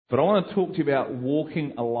But I want to talk to you about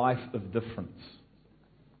walking a life of difference.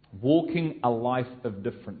 Walking a life of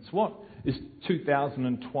difference. What is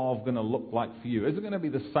 2012 going to look like for you? Is it going to be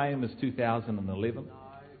the same as 2011?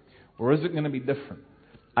 Or is it going to be different?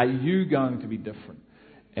 Are you going to be different?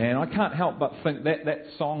 And I can't help but think that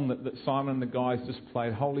song that Simon and the guys just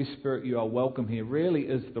played, Holy Spirit, You Are Welcome Here, really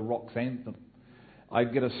is the Rock's anthem. I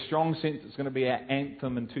get a strong sense it's going to be our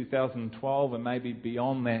anthem in 2012 and maybe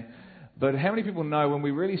beyond that. But how many people know when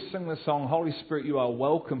we really sing the song, Holy Spirit, You Are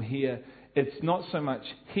Welcome Here, it's not so much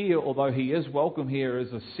here, although He is welcome here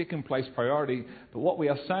as a second place priority, but what we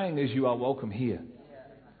are saying is you are welcome here.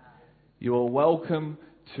 You are welcome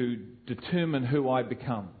to determine who I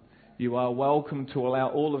become. You are welcome to allow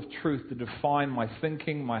all of truth to define my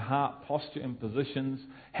thinking, my heart, posture and positions,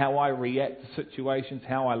 how I react to situations,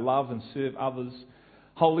 how I love and serve others.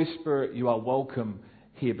 Holy Spirit, You are welcome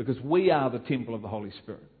here because we are the temple of the Holy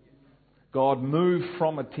Spirit. God moved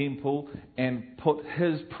from a temple and put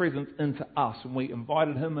His presence into us, and we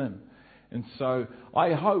invited Him in. And so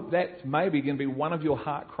I hope that's maybe going to be one of your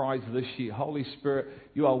heart cries this year. Holy Spirit,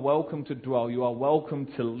 You are welcome to dwell. You are welcome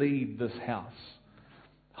to lead this house.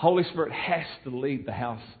 Holy Spirit has to lead the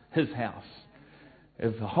house, His house.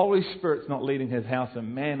 If the Holy Spirit's not leading His house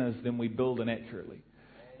in manners, then we build inaccurately.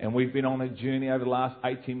 And we've been on a journey over the last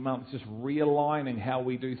 18 months just realigning how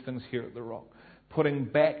we do things here at The Rock. Putting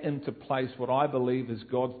back into place what I believe is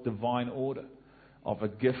God's divine order of a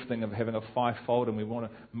gifting of having a fivefold, and we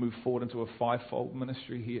want to move forward into a fivefold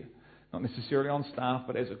ministry here. Not necessarily on staff,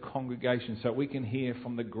 but as a congregation, so we can hear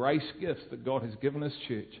from the grace gifts that God has given His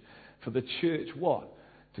church. For the church, what?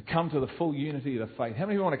 To come to the full unity of the faith. How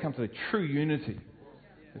many of you want to come to the true unity?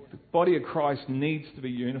 The body of Christ needs to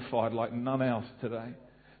be unified like none else today.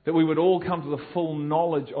 That we would all come to the full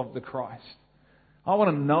knowledge of the Christ. I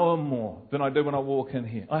want to know Him more than I do when I walk in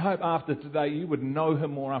here. I hope after today you would know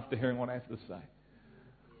Him more after hearing what I have to say.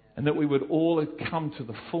 And that we would all come to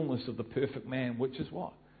the fullness of the perfect man, which is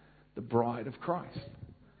what? The bride of Christ.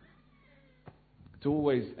 It's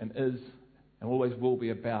always and is and always will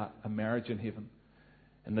be about a marriage in heaven.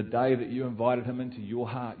 And the day that you invited Him into your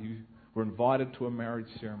heart, you were invited to a marriage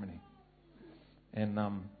ceremony. And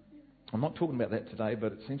I'm not talking about that today,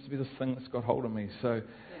 but it seems to be this thing that's got hold of me. So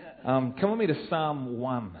come with me to Psalm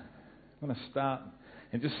 1. I'm going to start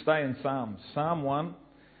and just stay in Psalms. Psalm 1,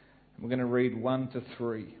 we're going to read 1 to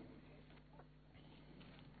 3.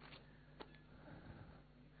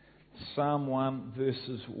 Psalm 1,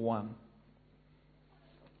 verses 1.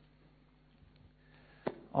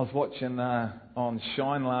 I was watching on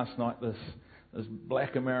Shine last night this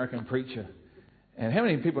black American preacher. And how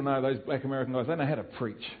many people know those black American guys? They know how to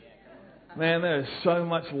preach. Man, there is so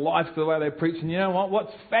much life to the way they preach. And you know what?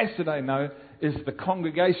 What's fascinating, though, is the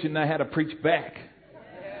congregation know how to preach back.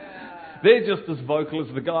 They're just as vocal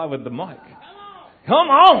as the guy with the mic. Come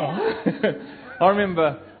on! I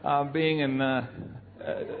remember being in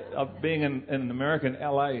America, in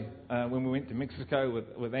LA, when we went to Mexico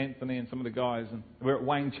with Anthony and some of the guys. And we're at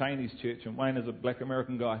Wayne Cheney's church, and Wayne is a black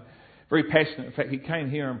American guy. Very passionate. In fact, he came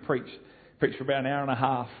here and preached for about an hour and a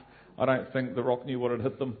half. I don't think The Rock knew what had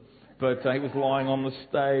hit them. But he was lying on the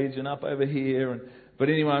stage and up over here. But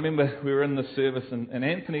anyway, I remember we were in the service and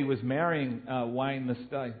Anthony was marrying Wayne this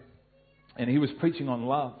day. And he was preaching on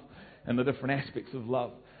love and the different aspects of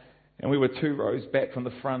love. And we were 2 rows back from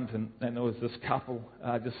the front and there was this couple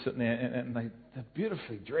just sitting there and they're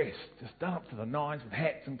beautifully dressed, just done up to the nines with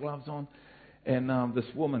hats and gloves on. And this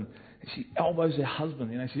woman, she elbows her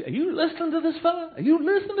husband. She says, "Are you listening to this fella? Are you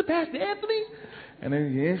listening to Pastor Anthony?" And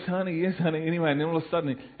then, yes, honey. Anyway, and then all of a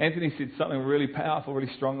sudden, Anthony said something really powerful,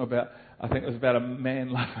 really strong about, I think it was about a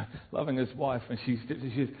man loving his wife. And she steps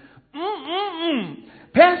and she says,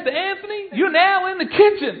 "Pastor Anthony, you're now in the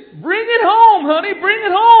kitchen. Bring it home, honey, bring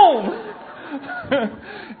it home."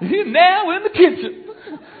 You're now in the kitchen.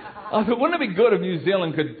 I thought, wouldn't it be good if New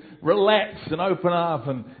Zealand could relax and open up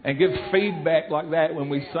and give feedback like that when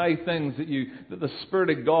we say things that the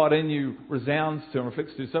Spirit of God in you resounds to and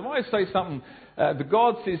reflects to. So if I say something, the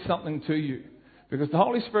God says something to you, because the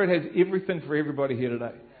Holy Spirit has everything for everybody here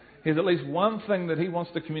today. He has at least one thing that He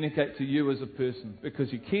wants to communicate to you as a person,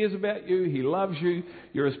 because He cares about you, He loves you,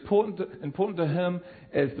 you're as important to Him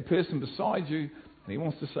as the person beside you, and He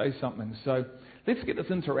wants to say something. So let's get this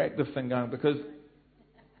interactive thing going, because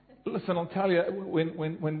listen, I'll tell you,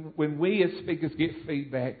 when we as speakers get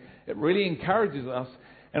feedback, it really encourages us.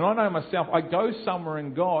 And I know myself, I go somewhere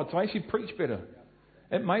in God, so I actually preach better.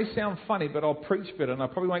 It may sound funny, but I'll preach better, and I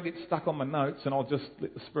probably won't get stuck on my notes, and I'll just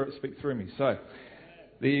let the Spirit speak through me. So,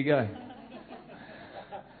 there you go.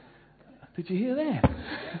 Did you hear that?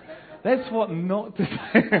 That's what not to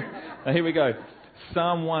say. Now, here we go.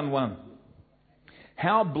 Psalm 1:1.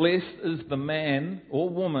 How blessed is the man or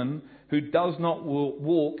woman who does not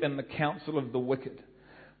walk in the counsel of the wicked,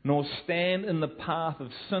 nor stand in the path of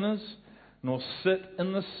sinners, nor sit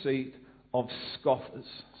in the seat of scoffers.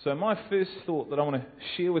 So my first thought that I want to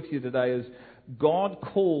share with you today is God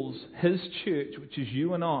calls His church, which is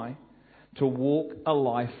you and I, to walk a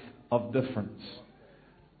life of difference.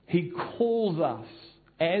 He calls us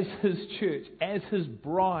as His church, as His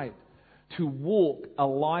bride, to walk a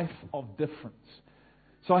life of difference.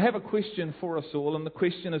 So I have a question for us all, and the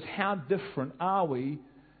question is, how different are we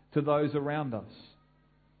to those around us?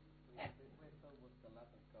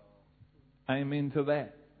 Amen to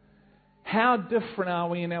that. How different are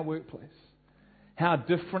we in our workplace? How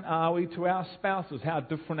different are we to our spouses? How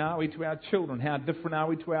different are we to our children? How different are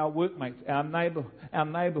we to our workmates, our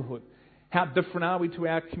neighbourhood? How different are we to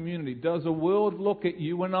our community? Does the world look at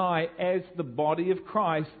you and I as the body of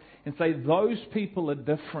Christ and say, those people are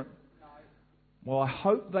different? Well, I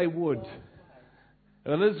hope they would.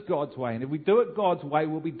 It is God's way. And if we do it God's way,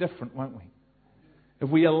 we'll be different, won't we? If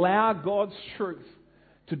we allow God's truth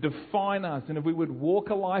to define us, and if we would walk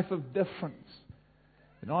a life of difference,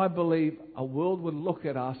 then I believe a world would look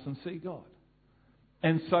at us and see God.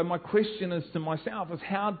 And so my question is to myself is,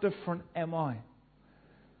 how different am I?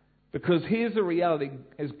 Because here's the reality.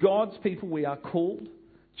 As God's people, we are called,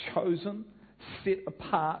 chosen, set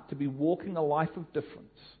apart to be walking a life of difference.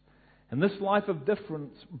 And this life of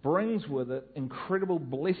difference brings with it incredible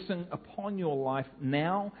blessing upon your life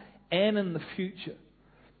now and in the future.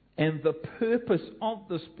 And the purpose of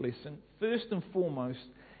this blessing, first and foremost,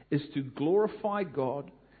 is to glorify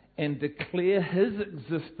God and declare His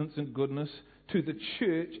existence and goodness to the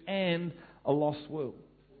church and a lost world.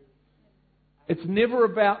 It's never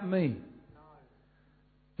about me.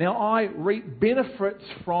 Now, I reap benefits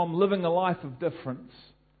from living a life of difference.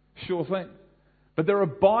 Sure thing. But they're a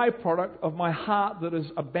byproduct of my heart that is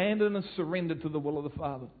abandoned and surrendered to the will of the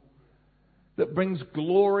Father. That brings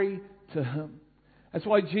glory to Him. That's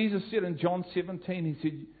why Jesus said in John 17, He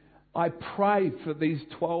said, I pray for these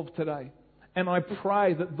 12 today. And I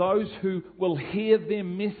pray that those who will hear their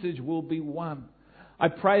message will be one. I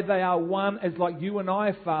pray they are one as like you and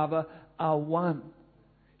I, Father, are one.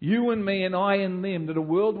 You and me and I and them, that a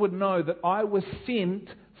world would know that I was sent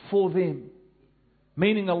for them.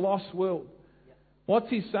 Meaning a lost world. What's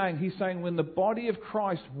He saying? He's saying when the body of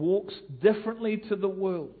Christ walks differently to the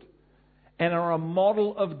world and are a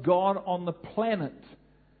model of God on the planet,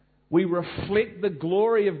 we reflect the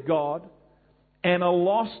glory of God, and a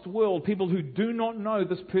lost world, people who do not know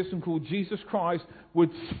this person called Jesus Christ, would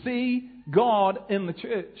see God in the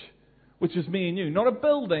church, which is me and you. Not a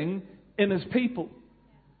building, in His people.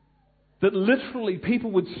 That literally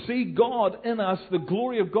people would see God in us, the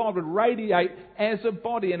glory of God would radiate as a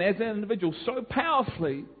body and as an individual so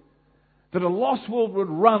powerfully that a lost world would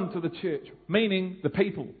run to the church, meaning the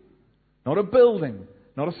people. Not a building,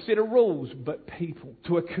 not a set of rules, but people,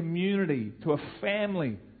 to a community, to a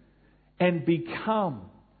family, and become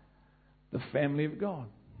the family of God.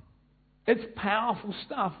 It's powerful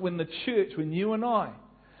stuff when the church, when you and I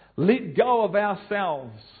let go of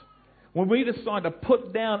ourselves, when we decide to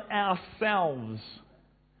put down ourselves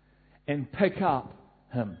and pick up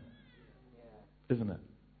Him. Isn't it?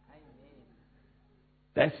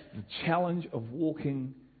 That's the challenge of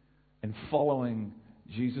walking and following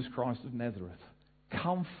Jesus Christ of Nazareth.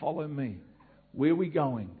 Come follow me. Where are we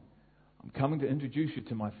going? I'm coming to introduce you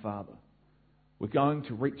to my Father. We're going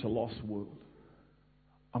to reach a lost world.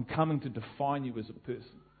 I'm coming to define you as a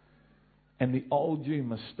person. And the old you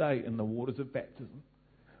must stay in the waters of baptism.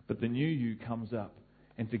 But the new you comes up.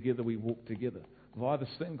 And together we walk together via this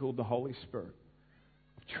thing called the Holy Spirit.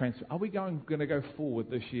 Are we going to go forward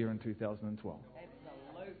this year in 2012?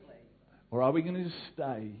 Absolutely. Or are we going to just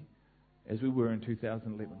stay as we were in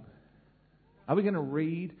 2011? Are we going to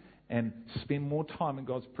read and spend more time in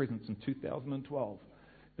God's presence in 2012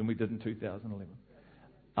 than we did in 2011?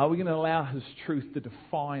 Are we going to allow His truth to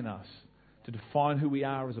define us, to define who we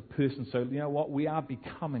are as a person? So, you know what? We are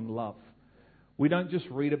becoming love. We don't just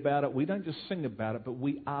read about it, we don't just sing about it, but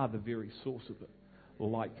we are the very source of it,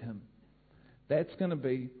 like Him. That's going to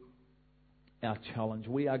be our challenge.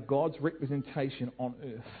 We are God's representation on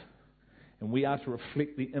earth. And we are to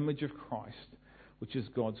reflect the image of Christ, which is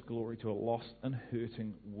God's glory, to a lost and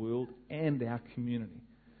hurting world and our community.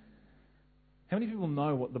 How many people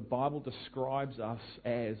know what the Bible describes us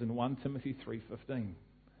as in 1 Timothy 3:15?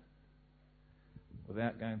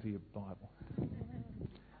 Without going to your Bible.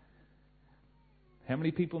 How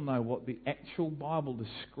many people know what the actual Bible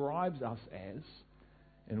describes us as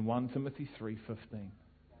in 1 Timothy 3:15?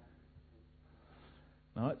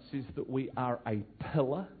 No, it says that we are a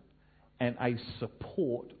pillar and a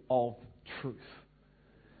support of truth.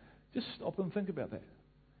 Just stop and think about that.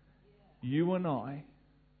 You and I,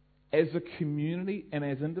 as a community and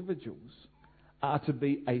as individuals, are to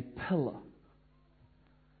be a pillar.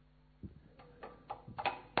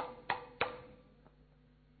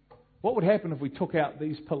 What would happen if we took out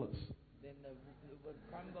these pillars? Then it would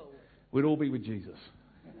crumble. We'd all be with Jesus.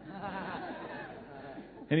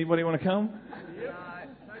 Anybody want to come?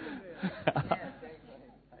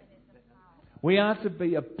 We are to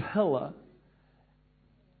be a pillar,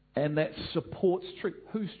 and that supports truth.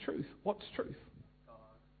 Whose truth? What's truth?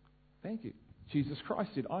 Thank you. Jesus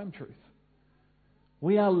Christ said, I'm truth.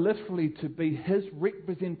 We are literally to be His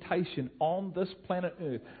representation on this planet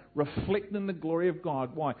Earth, reflecting the glory of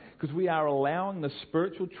God. Why? Because we are allowing the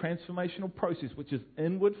spiritual transformational process, which is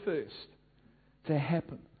inward first, to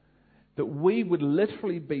happen. That we would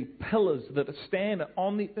literally be pillars that stand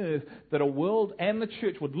on the earth, that a world and the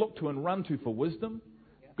church would look to and run to for wisdom,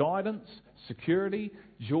 guidance, security,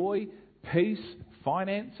 joy, peace,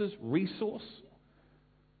 finances, resource.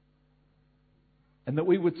 And that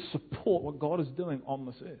we would support what God is doing on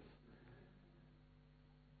this earth.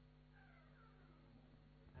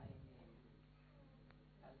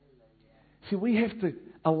 See, we have to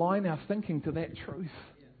align our thinking to that truth.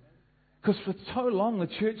 Because for so long the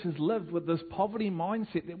church has lived with this poverty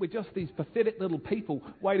mindset that we're just these pathetic little people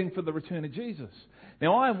waiting for the return of Jesus.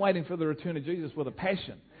 Now I am waiting for the return of Jesus with a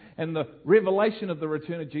passion. And the revelation of the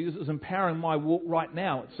return of Jesus is empowering my walk right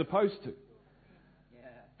now. It's supposed to.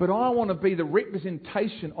 But I want to be the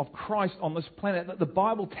representation of Christ on this planet that the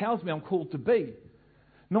Bible tells me I'm called to be.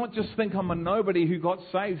 Not just think I'm a nobody who got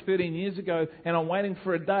saved 13 years ago and I'm waiting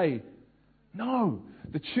for a day. No,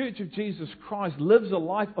 the Church of Jesus Christ lives a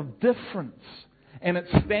life of difference and it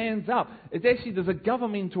stands up. It actually, there's a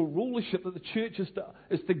governmental rulership that the church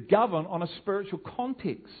is to govern on a spiritual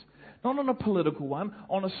context. Not on a political one,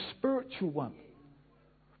 on a spiritual one.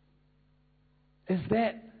 Is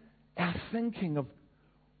that our thinking of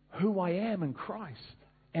who I am in Christ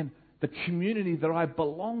and the community that I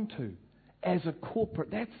belong to as a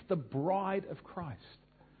corporate? That's the bride of Christ.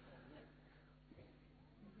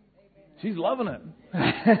 She's loving it.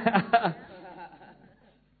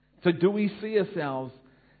 So do we see ourselves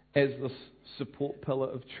as the support pillar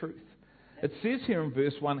of truth? It says here in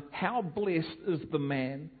verse 1, how blessed is the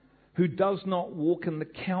man who does not walk in the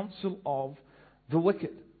counsel of the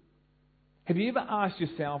wicked. Have you ever asked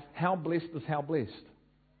yourself, how blessed is how blessed?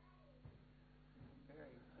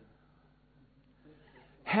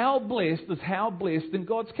 How blessed is how blessed in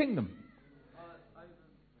God's kingdom?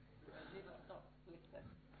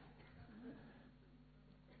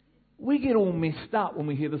 We get all messed up when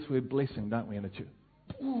we hear this word blessing, don't we, in a church?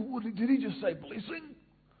 Oh, did he just say blessing?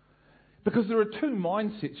 Because there are two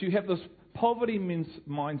mindsets. You have this poverty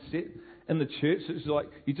mindset in the church. It's like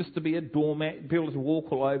you're just to be a doormat, people just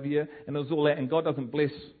walk all over you, and there's all that, and God doesn't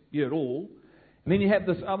bless you at all. And then you have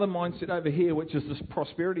this other mindset over here, which is this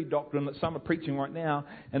prosperity doctrine that some are preaching right now,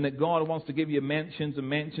 and that God wants to give you mansions and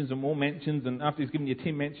mansions and more mansions, and after He's given you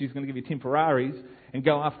 10 mansions, He's going to give you 10 Ferraris, and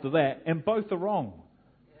go after that. And both are wrong.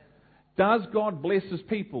 Does God bless His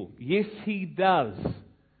people? Yes, He does.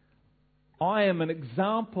 I am an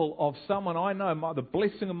example of someone I know, the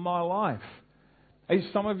blessing of my life. As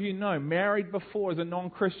some of you know, married before as a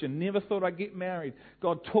non-Christian, never thought I'd get married.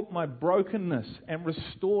 God took my brokenness and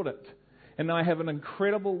restored it. And I have an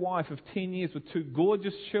incredible wife of 10 years with 2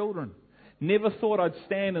 gorgeous children. Never thought I'd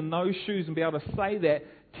stand in those shoes and be able to say that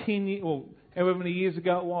 10 years, or however many years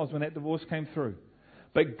ago it was when that divorce came through.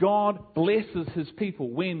 But God blesses His people.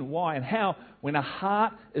 When, why, and how? When a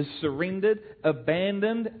heart is surrendered,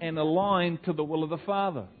 abandoned, and aligned to the will of the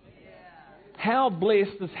Father. How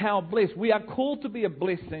blessed is how blessed. We are called to be a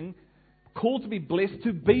blessing, called to be blessed,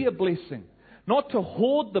 to be a blessing. Not to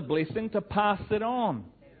hoard the blessing, to pass it on.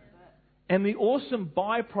 And the awesome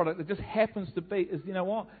byproduct that just happens to be is, you know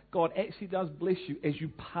what? God actually does bless you as you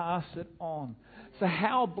pass it on. So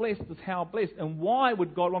how blessed is how blessed? And why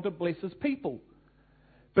would God want to bless His people?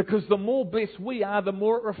 Because the more blessed we are, the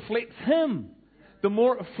more it reflects Him. The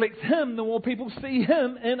more it reflects Him, the more people see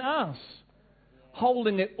Him in us.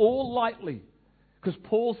 Holding it all lightly. Because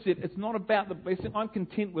Paul said, it's not about the blessing. I'm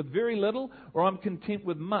content with very little, or I'm content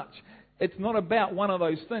with much. It's not about one of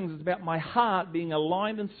those things. It's about my heart being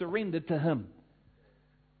aligned and surrendered to Him.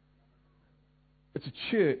 It's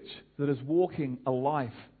a church that is walking a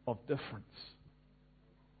life of difference.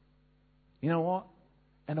 You know what?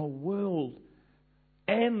 And a world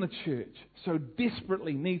and the church so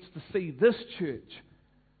desperately needs to see this church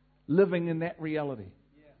living in that reality.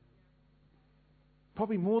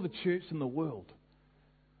 Probably more the church than the world.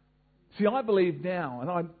 See, I believe now, and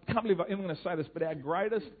I can't believe I'm going to say this, but our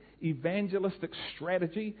greatest evangelistic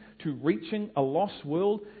strategy to reaching a lost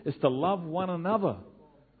world is to love one another.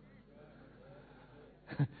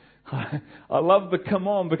 I love the come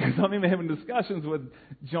on, because I remember having discussions with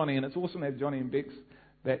Johnny, and it's awesome to have Johnny and Bex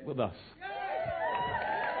back with us.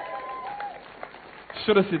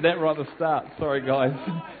 Should have said that right at the start. Sorry, guys.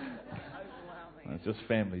 It's just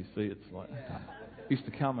family, see, it's like... Used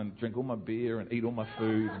to come and drink all my beer and eat all my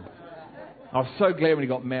food. And I was so glad when he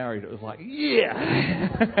got married. It was like,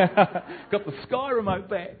 yeah! Got the Sky remote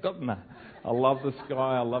back. I love this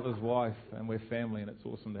guy. I love his wife. And we're family, and it's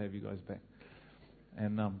awesome to have you guys back.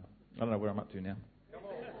 And I don't know where I'm up to now.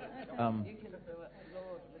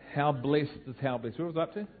 How blessed is how blessed. Where was I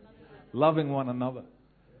up to? Loving one another.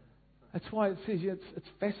 That's why it says, yeah, it's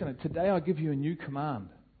fascinating. Today I give you a new command.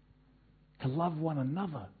 To love one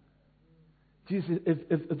another. Jesus,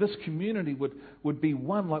 if this community would be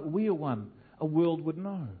one like we are one, a world would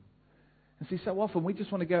know. And see, so often we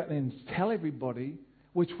just want to go out and tell everybody,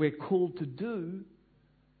 which we're called to do,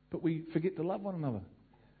 but we forget to love one another.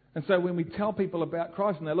 And so when we tell people about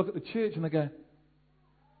Christ and they look at the church and they go,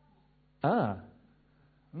 not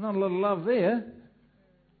a lot of love there.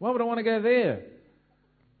 Why would I want to go there?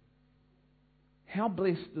 How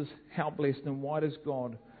blessed and why does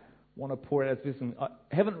God want to pour out this? I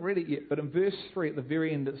haven't read it yet, but in verse 3 at the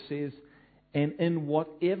very end it says, and in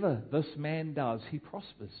whatever this man does, he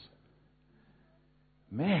prospers.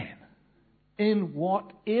 Man, in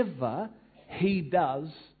whatever he does,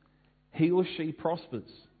 he or she prospers.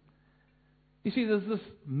 You see, there's this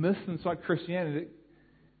myth inside Christianity that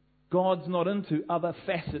God's not into other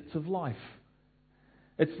facets of life.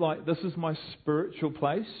 It's like, this is my spiritual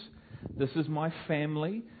place, this is my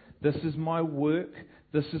family, this is my work,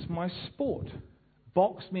 this is my sport.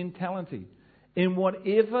 Box mentality. In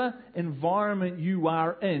whatever environment you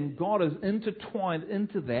are in, God is intertwined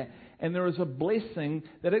into that, and there is a blessing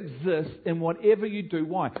that exists in whatever you do.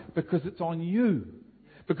 Why? Because it's on you.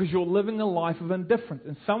 Because you're living a life of indifference.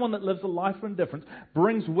 And someone that lives a life of indifference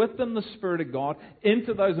brings with them the Spirit of God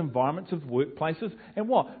into those environments of workplaces. And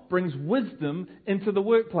what? Brings wisdom into the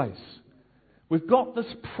workplace. We've got this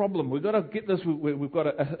problem. We've got to get this.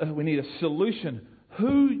 We need a solution.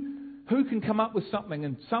 Who can come up with something?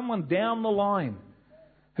 And someone down the line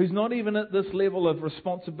who's not even at this level of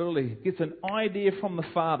responsibility gets an idea from the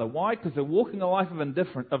Father. Why? Because they're walking a life of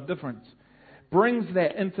difference. Brings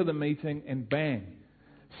that into the meeting, and bang,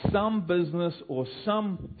 some business or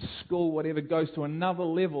some school, whatever, goes to another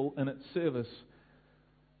level in its service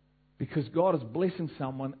because God is blessing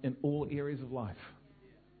someone in all areas of life.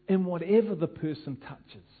 In whatever the person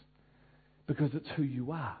touches. Because it's who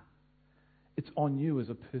you are. It's on you as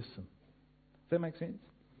a person. Does that make sense?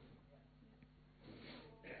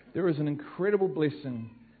 There is an incredible blessing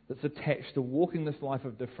that's attached to walking this life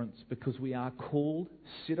of difference because we are called,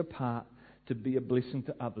 set apart to be a blessing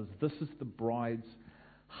to others. This is the bride's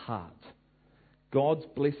heart. God's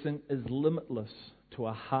blessing is limitless to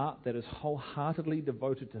a heart that is wholeheartedly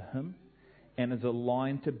devoted to Him and is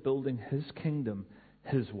aligned to building His kingdom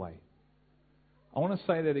His way. I want to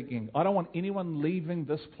say that again. I don't want anyone leaving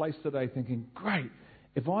this place today thinking, great,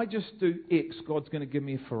 if I just do X, God's going to give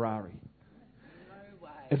me a Ferrari. No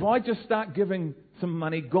way. If I just start giving some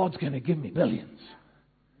money, God's going to give me millions.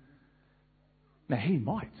 Now, He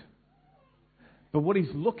might. But what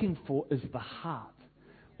He's looking for is the heart.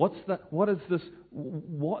 What's the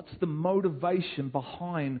motivation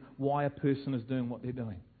behind why a person is doing what they're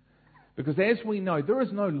doing? Because as we know, there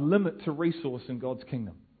is no limit to resource in God's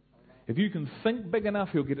kingdom. If you can think big enough,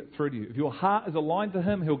 He'll get it through to you. If your heart is aligned to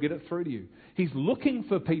Him, He'll get it through to you. He's looking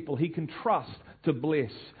for people He can trust to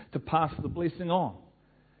bless, to pass the blessing on.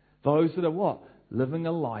 Those that are what? Living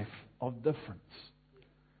a life of difference.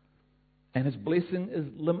 And His blessing is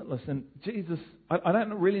limitless. And Jesus, I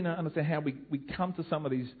don't really understand how we come to some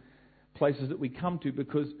of these places that we come to,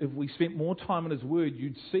 because if we spent more time in His Word,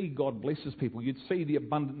 you'd see God blesses people. You'd see the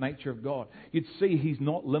abundant nature of God. You'd see He's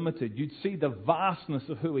not limited. You'd see the vastness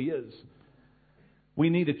of who He is. We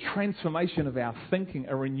need a transformation of our thinking,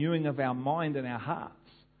 a renewing of our mind and our hearts.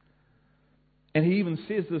 And He even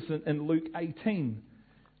says this in Luke 18,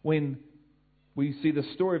 when we see the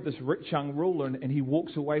story of this rich young ruler and he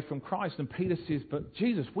walks away from Christ. And Peter says, but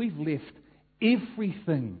Jesus, we've left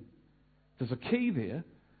everything. There's a key there.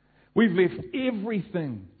 We've left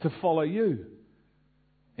everything to follow you.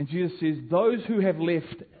 And Jesus says, those who have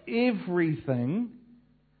left everything,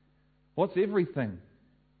 what's everything?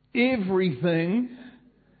 Everything,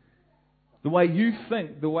 the way you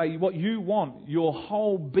think, what you want, your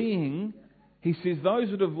whole being, He says,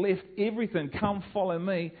 those that have left everything, come follow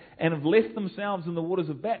me, and have left themselves in the waters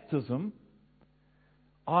of baptism,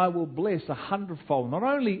 I will bless 100-fold, not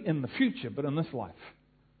only in the future, but in this life.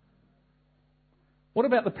 What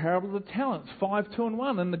about the parable of the talents, 5, 2, and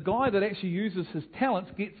 1? And the guy that actually uses his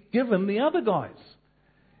talents gets given the other guys.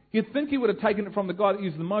 You'd think he would have taken it from the guy that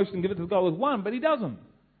used the most and given it to the guy with 1, but he doesn't.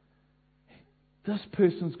 This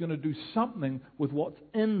person's going to do something with what's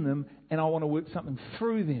in them, and I want to work something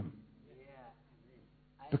through them.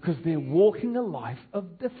 Because they're walking a life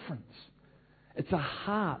of difference. It's a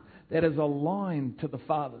heart that is aligned to the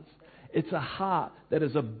Father's. It's a heart that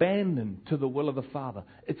is abandoned to the will of the Father.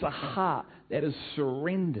 It's a heart that is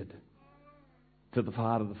surrendered to the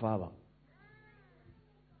heart of the Father.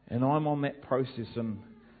 And I'm on that process, and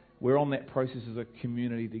we're on that process as a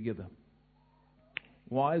community together.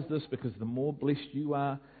 Why is this? Because the more blessed you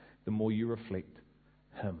are, the more you reflect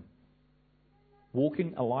Him.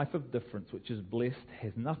 Walking a life of difference, which is blessed,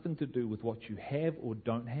 has nothing to do with what you have or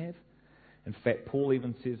don't have. In fact, Paul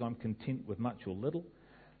even says, I'm content with much or little,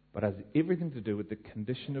 but has everything to do with the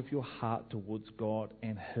condition of your heart towards God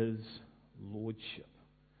and His Lordship.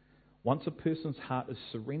 Once a person's heart is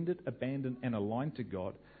surrendered, abandoned, and aligned to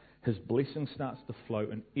God, His blessing starts to flow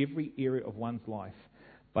in every area of one's life.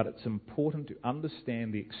 But it's important to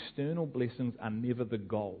understand the external blessings are never the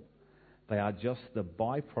goal. They are just the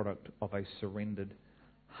byproduct of a surrendered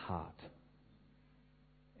heart.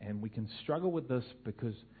 And we can struggle with this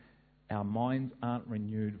because our minds aren't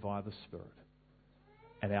renewed via the Spirit.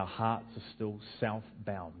 And our hearts are still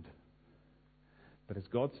self-bound. But as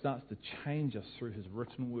God starts to change us through His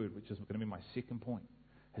written word, which is going to be my second point,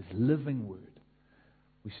 His living word,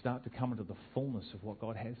 we start to come into the fullness of what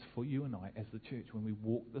God has for you and I as the church when we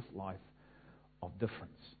walk this life of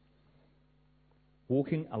difference.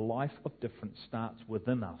 Walking a life of difference starts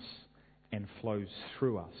within us and flows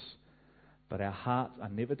through us. But our hearts are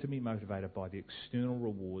never to be motivated by the external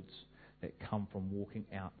rewards that come from walking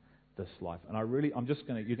out this life. And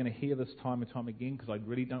you're going to hear this time and time again, because I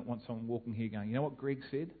really don't want someone walking here going, you know what Greg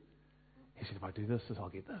said? He said, if I do this, I'll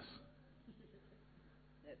get this.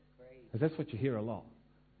 That's great. Because that's what you hear a lot.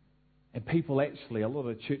 And people actually, a lot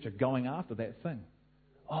of the church are going after that thing.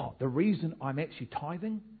 Oh, the reason I'm actually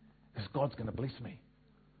tithing is God's going to bless me.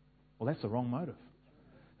 Well, that's the wrong motive.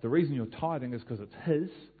 The reason you're tithing is because it's His,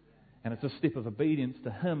 and it's a step of obedience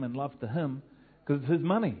to Him and love to Him, because it's His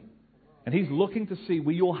money. And He's looking to see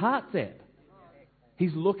where your heart's at.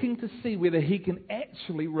 He's looking to see whether He can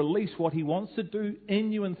actually release what He wants to do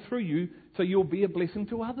in you and through you so you'll be a blessing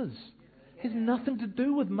to others. It has nothing to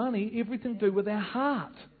do with money, everything to do with our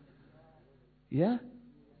heart. Yeah?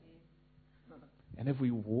 And if we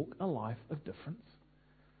walk a life of difference,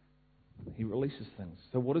 He releases things.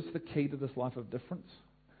 So what is the key to this life of difference?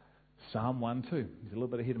 Psalm 1:2. He's a little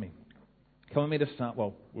bit ahead of me. Come with me to Psalm.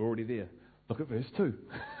 Well, we're already there. Look at verse 2.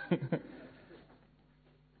 It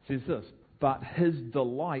says this, but his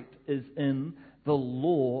delight is in the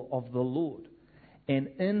law of the Lord, and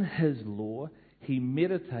in His law he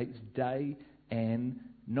meditates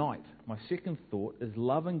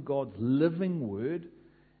loving God's living word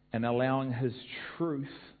and allowing His truth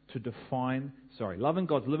to define, loving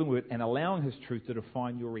God's living word and allowing His truth to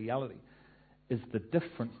define your reality is the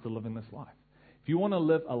difference to living this life. If you want to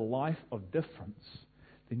live a life of difference,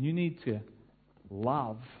 then you need to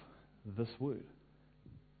love this word,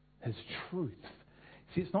 His truth.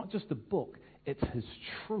 See, it's not just a book, it's His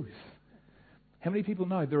truth. How many people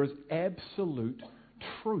know there is absolute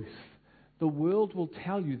truth? The world will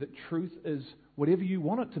tell you that truth is whatever you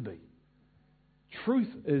want it to be. Truth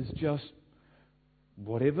is just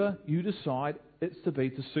whatever you decide it's to be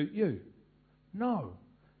to suit you. No.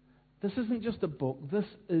 This isn't just a book. This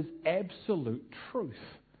is absolute truth.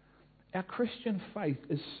 Our Christian faith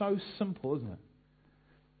is so simple, isn't it?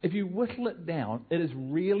 If you whittle it down, it is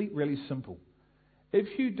really, really simple.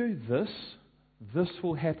 If you do this, this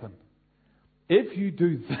will happen. If you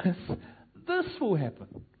do this, this will happen.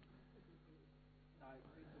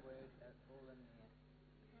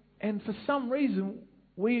 And for some reason,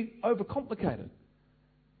 we overcomplicate it.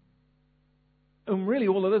 And really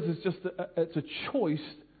all it is just it's a choice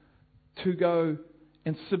to go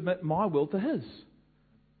and submit my will to His.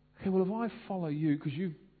 Okay, well, if I follow you, because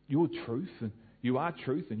you're truth, and you are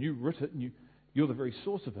truth, and you writ it, and you're the very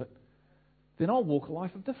source of it, then I'll walk a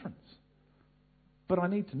life of difference. But I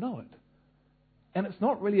need to know it. And it's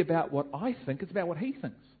not really about what I think, it's about what He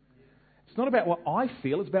thinks. It's not about what I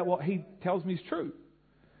feel, it's about what He tells me is true.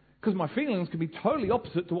 Because my feelings can be totally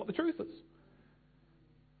opposite to what the truth is.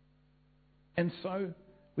 And so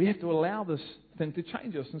we have to allow this thing to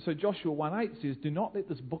change us. And so Joshua 1:8 says, do not let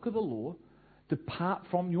this book of the law depart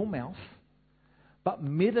from your mouth, but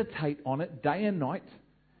meditate on it day and night,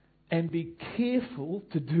 and be careful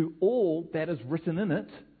to do all that is written in it,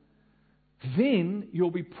 then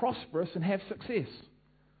you'll be prosperous and have success.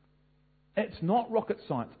 It's not rocket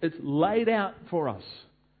science. It's laid out for us.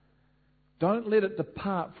 Don't let it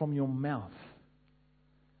depart from your mouth.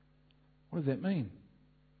 What does that mean?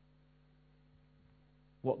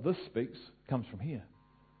 What this speaks comes from here,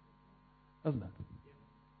 doesn't it?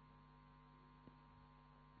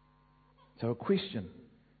 So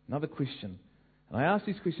another question. And I ask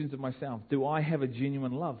these questions of myself. Do I have a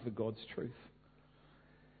genuine love for God's truth?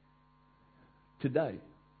 Today,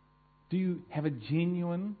 do you have a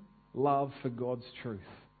genuine love for God's truth?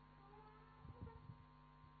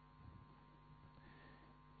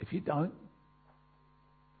 If you don't,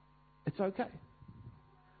 it's okay.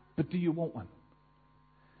 But do you want one?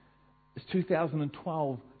 Is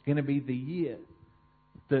 2012 going to be the year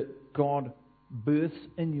that God births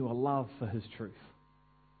in you a love for His truth?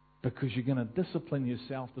 Because you're going to discipline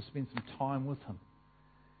yourself to spend some time with Him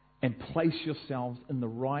and place yourselves in the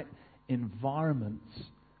right environments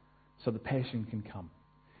so the passion can come.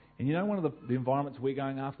 And you know, one of the environments we're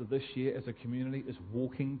going after this year as a community is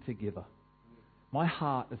walking together. My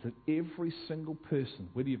heart is that every single person,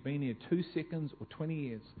 whether you've been here 2 seconds or 20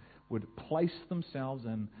 years, would place themselves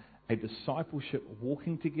in a discipleship,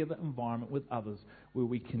 walking together environment with others where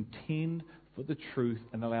we contend for the truth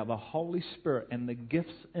and allow the Holy Spirit and the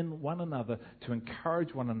gifts in one another to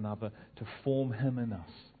encourage one another to form Him in us.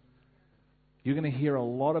 You're going to hear a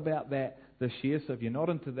lot about that this year, so if you're not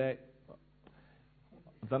into that,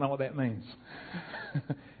 I don't know what that means.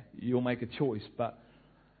 You'll make a choice, but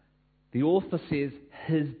the author says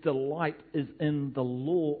his delight is in the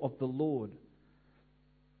law of the Lord.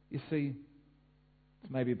 You see,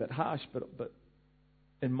 it's maybe a bit harsh, but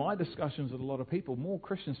in my discussions with a lot of people, more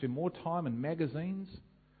Christians spend more time in magazines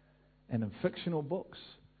and in fictional books,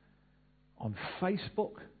 on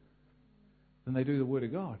Facebook, than they do the Word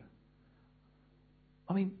of God.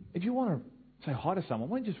 I mean, if you want to say hi to someone,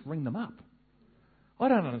 why don't you just ring them up? I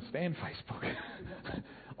don't understand Facebook.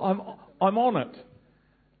 I'm on it.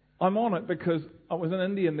 I'm on it because I was in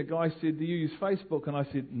India and the guy said, do you use Facebook? And I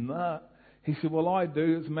said, nah. He said, well, I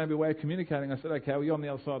do. It's maybe a way of communicating. I said, okay, well, you're on the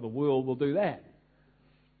other side of the world. We'll do that.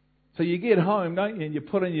 So you get home, don't you? And you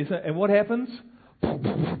put in your... And what happens?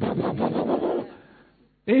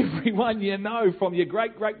 Everyone you know, from your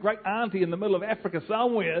great auntie in the middle of Africa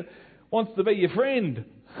somewhere, wants to be your friend.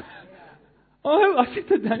 I said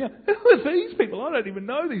to Daniel, who are these people? I don't even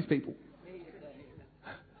know these people.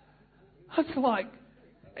 It's like...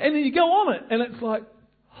 And then you go on it, and it's like,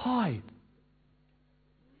 hi.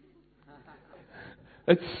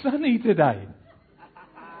 It's sunny today.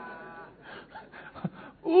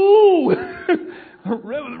 Ooh!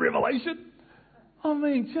 Revelation. I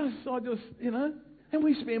mean, and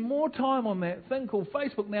we spend more time on that thing called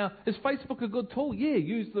Facebook. Now, is Facebook a good tool? Yeah,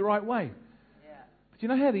 used the right way. Yeah. But you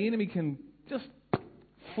know how the enemy can just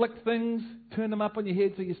flick things, turn them up on your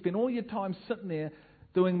head so you spend all your time sitting there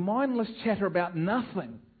doing mindless chatter about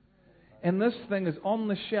nothing. And this thing is on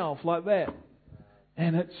the shelf like that.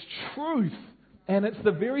 And it's truth. And it's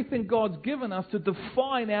the very thing God's given us to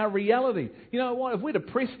define our reality. You know what? If we're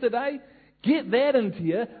depressed today, get that into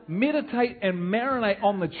you, meditate and marinate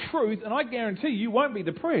on the truth, and I guarantee you won't be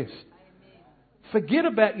depressed. Forget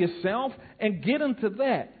about yourself and get into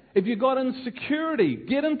that. If you've got insecurity,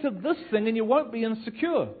 get into this thing and you won't be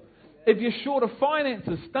insecure. If you're short of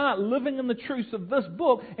finances, start living in the truths of this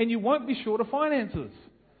book and you won't be short of finances.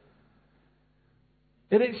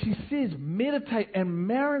 It actually says, meditate and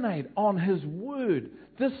marinate on His Word.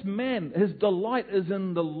 This man, his delight is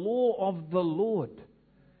in the law of the Lord.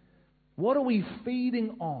 What are we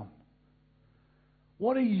feeding on?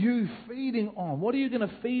 What are you feeding on? What are you going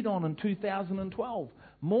to feed on in 2012?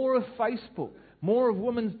 More of Facebook, more of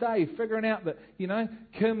Women's Day, figuring out that,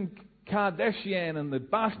 Kim Kardashian and the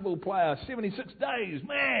basketball player, 76 days,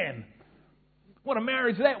 man, what a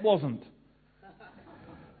marriage that wasn't.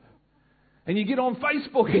 And you get on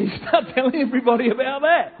Facebook and you start telling everybody about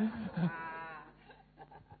that.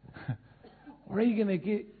 Or are you going to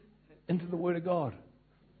get into the Word of God?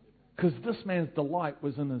 Because this man's delight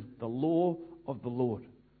was in the law of the Lord,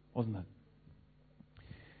 wasn't it?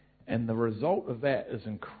 And the result of that is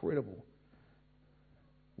incredible.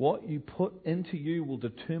 What you put into you will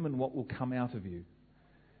determine what will come out of you.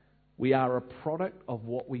 We are a product of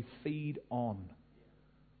what we feed on.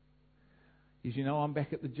 As you know, I'm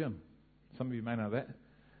back at the gym. Some of you may know that.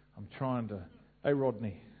 I'm trying to... Hey,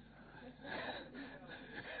 Rodney.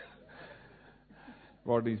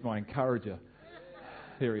 Rodney's my encourager.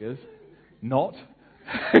 There he is. Not.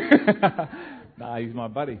 No, he's my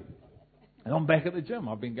buddy. And I'm back at the gym.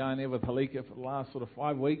 I've been going there with Halika for the last sort of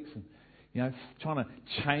 5 weeks, and trying to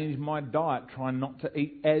change my diet, trying not to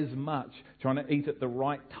eat as much, trying to eat at the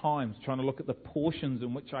right times, trying to look at the portions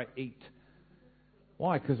in which I eat.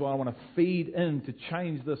 Why? Because I want to feed in to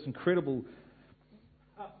change this incredible,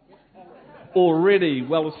 already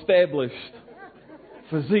well-established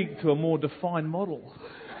physique to a more defined model.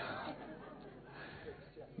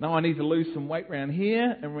 Now I need to lose some weight around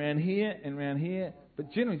here and around here and around here,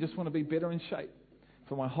 but generally just want to be better in shape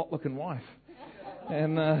for my hot-looking wife.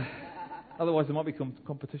 And otherwise there might be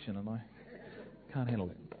competition, and I can't handle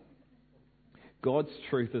it. God's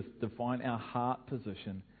truth is to define our heart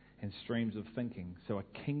position and streams of thinking, so a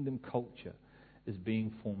kingdom culture is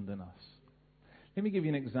being formed in us. Let me give you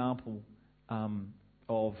an example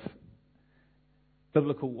of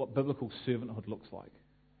what biblical servanthood looks like,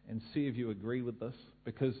 and see if you agree with this,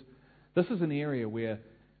 because this is an area where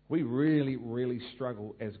we really, really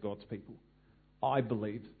struggle as God's people. I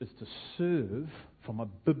believe is to serve from a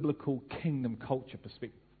biblical kingdom culture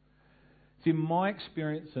perspective. See, my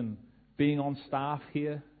experience in being on staff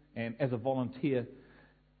here and as a volunteer,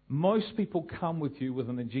 most people come with you with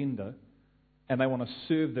an agenda, and they want to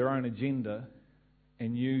serve their own agenda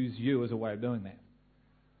and use you as a way of doing that.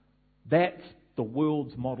 That's the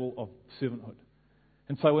world's model of servanthood.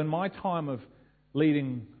 And so in my time of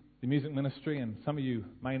leading the music ministry, and some of you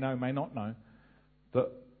may know, may not know,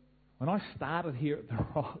 but when I started here at The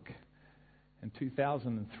Rock in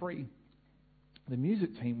 2003, the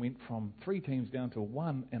music team went from 3 teams down to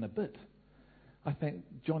 1 and a bit. I thank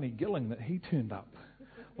Johnny Gilling that he turned up.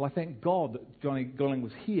 Well, I thank God that Johnny Gilling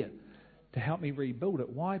was here to help me rebuild it.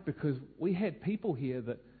 Why? Because we had people here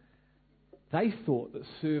that they thought that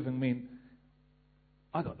serving meant,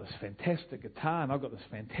 I got this fantastic guitar and I've got this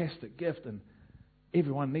fantastic gift and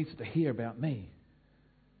everyone needs to hear about me.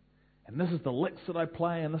 And this is the licks that I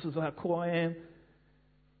play and this is how cool I am.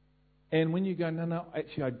 And when you go, no,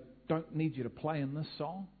 actually I don't need you to play in this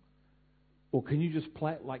song. Or can you just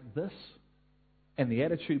play it like this? And the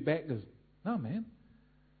attitude back is, no man,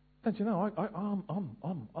 don't you know,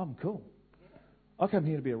 I'm cool. I come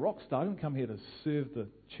here to be a rock star. I don't come here to serve the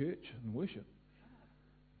church and worship.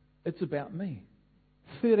 It's about me.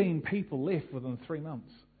 13 people left within 3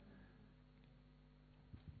 months.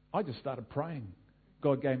 I just started praying.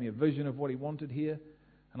 God gave me a vision of what He wanted here.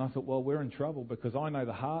 And I thought, well, we're in trouble because I know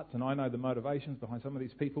the hearts and I know the motivations behind some of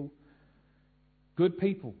these people. Good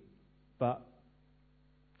people, but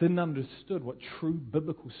didn't understood what true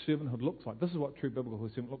biblical servanthood looks like. This is what true biblical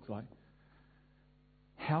servanthood looks like.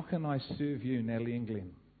 How can I serve you, Natalie and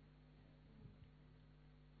Glenn?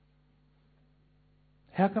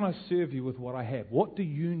 How can I serve you with what I have? What do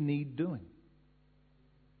you need doing?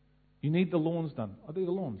 You need the lawns done. I'll do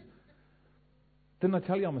the lawns. Didn't I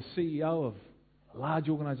tell you I'm a CEO of a large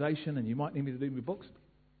organisation and you might need me to do my books?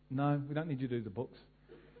 No, we don't need you to do the books.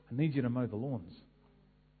 I need you to mow the lawns.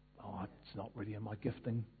 Oh, it's not really in my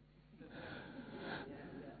gifting.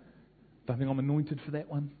 Don't think I'm anointed for that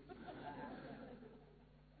one.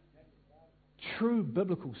 True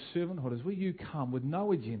biblical servanthood is where you come with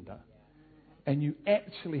no agenda and you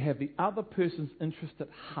actually have the other person's interest at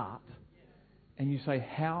heart and you say,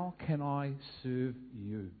 how can I serve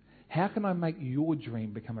you? How can I make your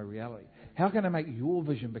dream become a reality? How can I make your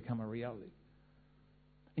vision become a reality?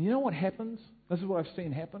 And you know what happens? This is what I've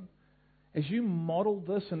seen happen. As you model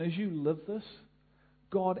this and as you live this,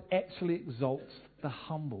 God actually exalts the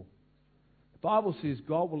humble. The Bible says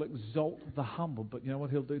God will exalt the humble, but you know what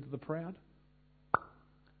He'll do to the proud?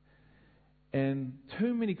 And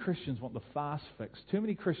too many Christians want the fast fix. Too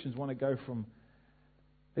many Christians want to go from,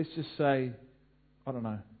 let's just say, I don't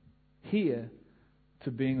know, here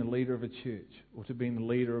to being the leader of a church, or to being the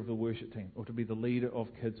leader of the worship team, or to be the leader of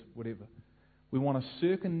kids, whatever. We want to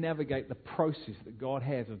circumnavigate the process that God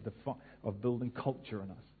has of building culture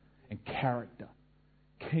in us and character,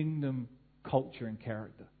 kingdom culture and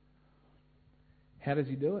character. How does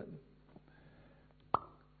He do it?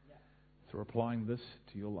 Through applying this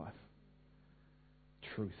to your life.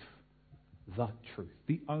 Truth. The truth.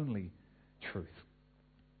 The only truth.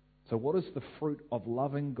 So what is the fruit of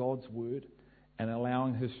loving God's word and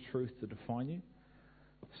allowing His truth to define you?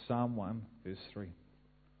 Psalm 1, verse 3.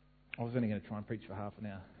 I was only going to try and preach for half an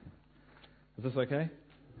hour. Is this okay?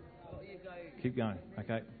 Keep going.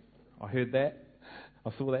 Okay. I heard that.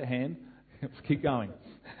 I saw that hand. Let's keep going.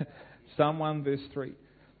 Psalm 1, verse 3.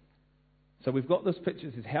 So we've got this picture.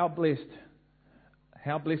 It says, How blessed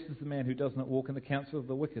is the man who does not walk in the counsel of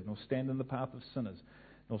the wicked, nor stand in the path of sinners,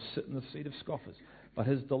 nor sit in the seat of scoffers. But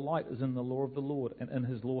his delight is in the law of the Lord, and in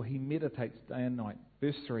His law he meditates day and night.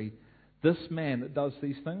 Verse 3, this man that does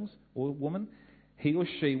these things, or woman, He or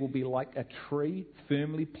she will be like a tree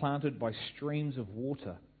firmly planted by streams of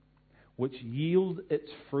water, which yield its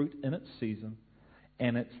fruit in its season,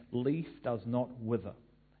 and its leaf does not wither.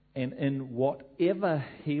 And in whatever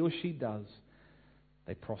he or she does,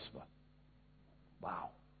 they prosper. Wow.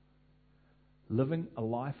 Living a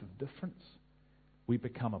life of difference, we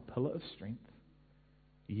become a pillar of strength,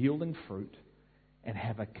 yielding fruit, and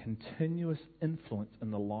have a continuous influence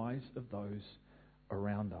in the lives of those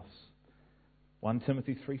around us. 1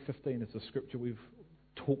 Timothy 3:15 is a scripture we've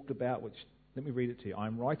talked about, which, let me read it to you. I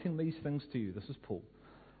am writing these things to you, this is Paul,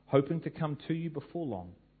 hoping to come to you before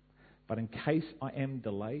long. But in case I am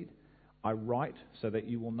delayed, I write so that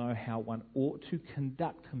you will know how one ought to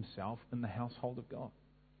conduct himself in the household of God.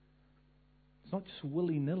 It's not just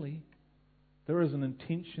willy-nilly. There is an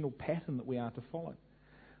intentional pattern that we are to follow.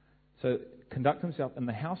 So, conduct himself in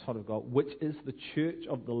the household of God, which is the church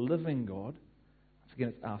of the living God. Once again,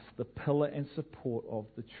 it's us, the pillar and support of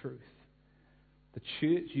the truth. The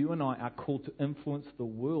church, you and I, are called to influence the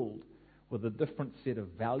world with a different set of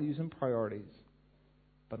values and priorities.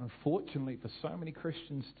 But unfortunately, for so many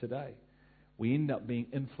Christians today, we end up being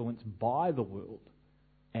influenced by the world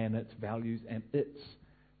and its values and its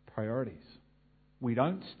priorities. We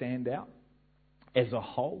don't stand out as a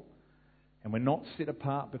whole, and we're not set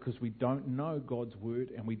apart because we don't know God's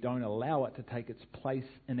word and we don't allow it to take its place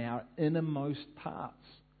in our innermost parts.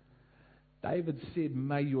 David said,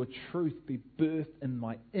 may your truth be birthed in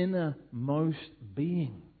my innermost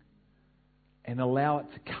being and allow it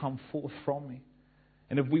to come forth from me.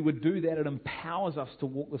 And if we would do that, it empowers us to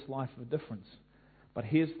walk this life of difference. But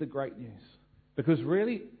here's the great news. Because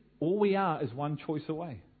really, all we are is one choice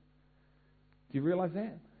away. Do you realize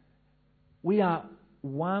that? We are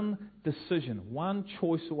one decision, one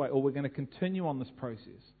choice away, or we're going to continue on this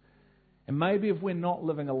process. And maybe if we're not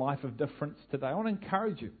living a life of difference today, I want to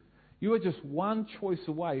encourage you. You are just one choice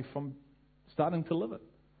away from starting to live it.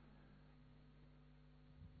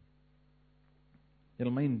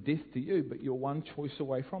 It'll mean death to you, but you're one choice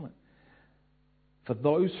away from it. For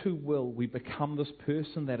those who will, we become this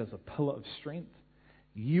person that is a pillar of strength,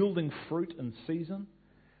 yielding fruit in season,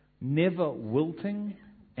 never wilting,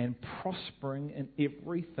 and prospering in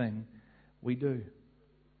everything we do.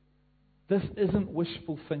 This isn't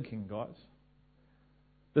wishful thinking, guys.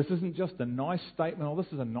 This isn't just a nice statement, or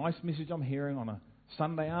this is a nice message I'm hearing on a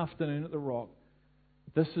Sunday afternoon at the Rock.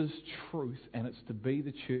 This is truth, and it's to be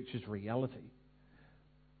the church's reality.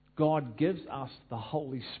 God gives us the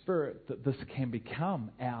Holy Spirit that this can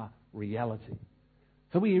become our reality.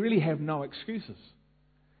 So we really have no excuses.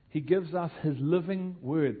 He gives us His living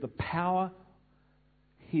word, the power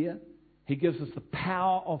here. He gives us the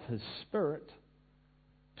power of His Spirit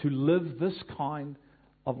to live this kind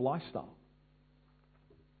of lifestyle.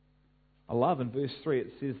 I love in verse 3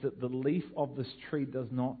 it says that the leaf of this tree does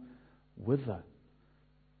not wither.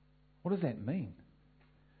 What does that mean?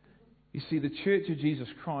 You see, the Church of Jesus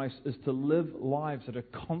Christ is to live lives that are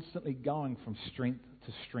constantly going from strength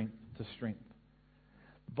to strength to strength.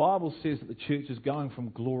 The Bible says that the church is going from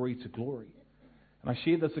glory to glory. And I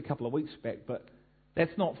shared this a couple of weeks back, but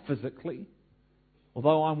that's not physically.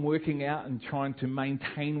 Although I'm working out and trying to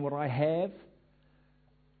maintain what I have,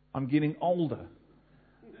 I'm getting older.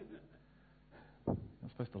 I'm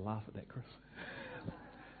supposed to laugh at that, Chris.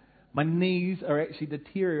 My knees are actually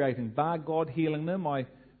deteriorating. Bar God healing them, I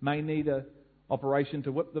may need an operation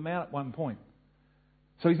to whip them out at one point.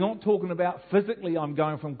 So he's not talking about physically I'm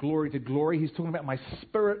going from glory to glory. He's talking about my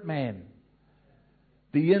spirit man.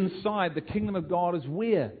 The inside, the kingdom of God is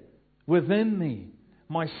where? Within me.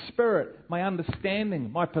 My spirit, my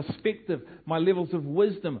understanding, my perspective, my levels of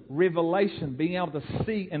wisdom, revelation, being able to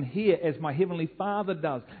see and hear as my Heavenly Father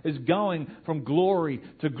does, is going from glory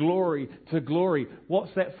to glory to glory.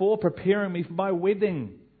 What's that for? Preparing me for my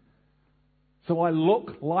wedding. So I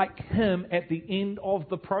look like Him at the end of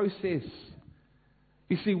the process.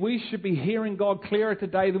 You see, we should be hearing God clearer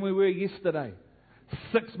today than we were yesterday,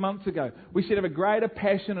 6 months ago. We should have a greater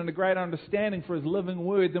passion and a greater understanding for His living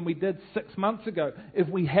word than we did 6 months ago. If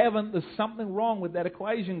we haven't, there's something wrong with that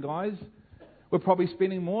equation, guys. We're probably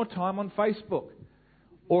spending more time on Facebook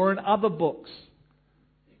or in other books.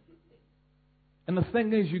 And the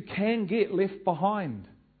thing is, you can get left behind.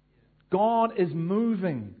 God is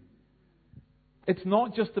moving. It's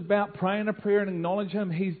not just about praying a prayer and acknowledge Him.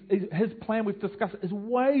 His plan, we've discussed, is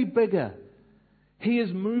way bigger. He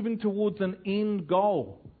is moving towards an end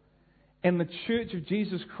goal. And the Church of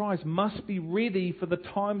Jesus Christ must be ready for the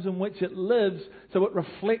times in which it lives so it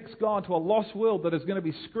reflects God to a lost world that is going to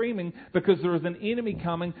be screaming because there is an enemy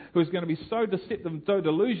coming who is going to be so deceptive and so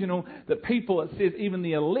delusional that people, it says, even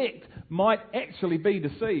the elect might actually be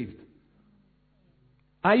deceived.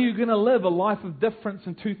 Are you going to live a life of difference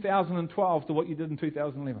in 2012 to what you did in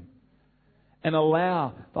 2011? And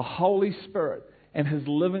allow the Holy Spirit and His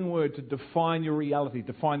living Word to define your reality,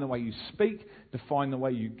 define the way you speak, define the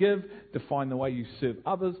way you give, define the way you serve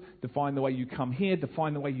others, define the way you come here,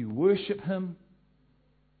 define the way you worship Him.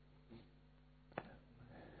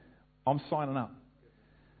 I'm signing up.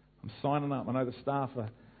 I'm signing up. I know the staff are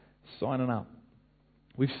signing up.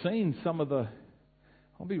 We've seen some of the,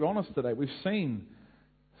 I'll be honest today, we've seen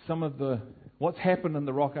some of the, what's happened in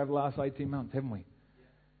the Rock over the last 18 months, haven't we?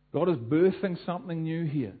 God is birthing something new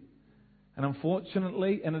here. And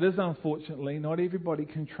unfortunately, and it is unfortunately, not everybody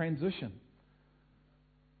can transition.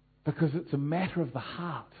 Because it's a matter of the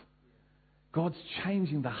heart. God's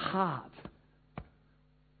changing the heart.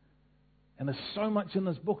 And there's so much in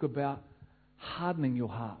this book about hardening your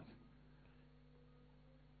heart.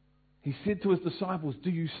 He said to His disciples, do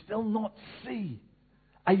you still not see?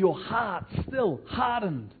 Are your hearts still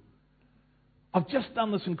hardened? I've just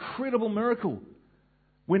done this incredible miracle.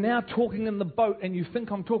 We're now talking in the boat and you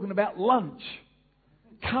think I'm talking about lunch.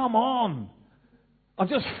 Come on. I've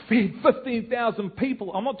just fed 15,000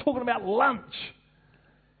 people. I'm not talking about lunch.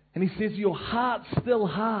 And He says, your heart's still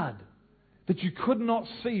hard. That you could not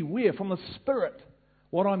see where? From the Spirit,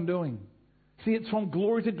 what I'm doing. See, it's from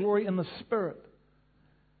glory to glory in the Spirit.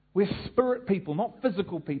 We're spirit people, not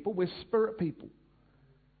physical people. We're spirit people.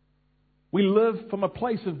 We live from a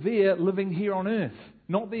place of there living here on earth,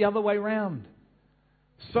 not the other way around.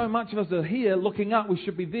 So much of us are here looking up. We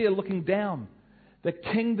should be there looking down. The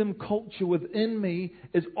kingdom culture within me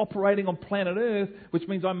is operating on planet Earth, which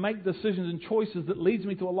means I make decisions and choices that leads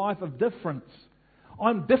me to a life of difference.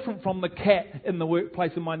 I'm different from the cat in the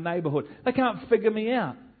workplace in my neighborhood. They can't figure me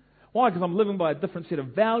out. Why? Because I'm living by a different set of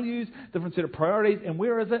values, different set of priorities. And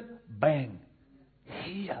where is it? Bang.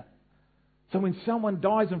 Here. So when someone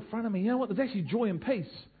dies in front of me, you know what? There's actually joy and peace.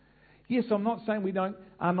 Yes, I'm not saying we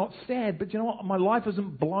are not sad, but you know what? My life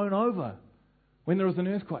isn't blown over when there is an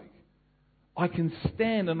earthquake. I can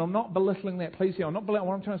stand, and I'm not belittling that. Please hear, I'm not belittling.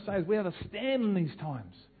 What I'm trying to say is we have to stand in these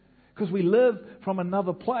times because we live from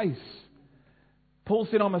another place. Paul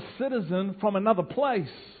said, I'm a citizen from another place.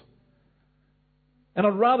 And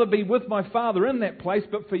I'd rather be with my Father in that place,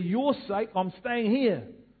 but for your sake, I'm staying here.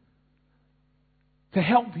 To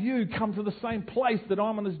help you come to the same place that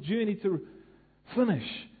I'm on this journey to finish.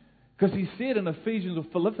 Because he said in Ephesians or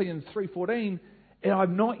Philippians 3:14, and I've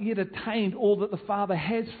not yet attained all that the Father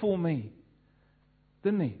has for me.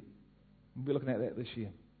 Didn't he? We'll be looking at that this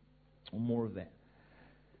year. Or more of that.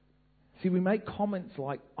 See, we make comments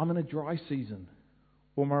like, I'm in a dry season.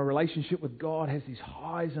 Or my relationship with God has these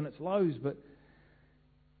highs and its lows. But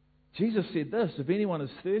Jesus said this, if anyone is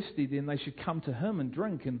thirsty, then they should come to Him and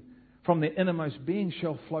drink. And from their innermost being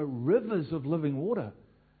shall flow rivers of living water.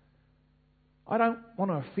 I don't want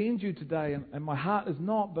to offend you today, and my heart is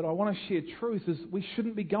not, but I want to share truth, is we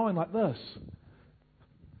shouldn't be going like this.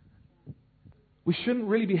 We shouldn't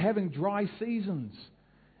really be having dry seasons.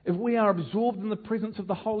 If we are absorbed in the presence of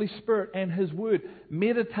the Holy Spirit and His Word,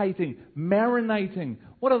 meditating, marinating,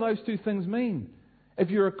 what do those two things mean? If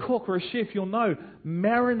you're a cook or a chef, you'll know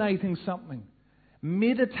marinating something,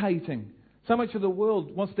 meditating. So much of the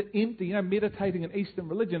world wants to empty, meditating in Eastern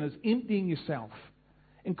religion is emptying yourself.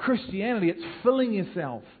 In Christianity, it's filling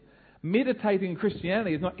yourself. Meditating in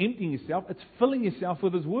Christianity is not emptying yourself, it's filling yourself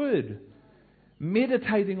with His Word.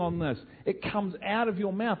 Meditating on this, it comes out of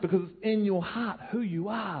your mouth because it's in your heart who you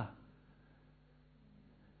are.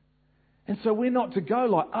 And so we're not to go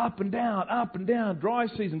like up and down, dry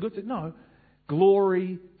season, good season. No,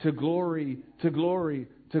 glory to glory to glory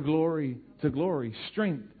to glory to glory,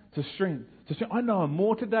 strength to strength to strength. I know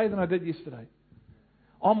more today than I did yesterday.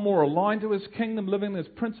 I'm more aligned to His kingdom, living His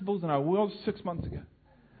principles than I was 6 months ago.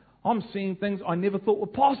 I'm seeing things I never thought were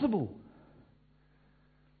possible.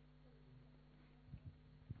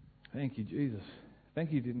 Thank you, Jesus.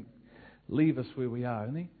 Thank you, He didn't leave us where we are,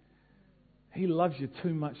 didn't He? He loves you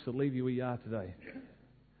too much to leave you where you are today.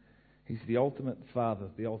 He's the ultimate Father,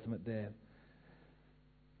 the ultimate Dad.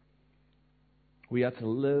 We are to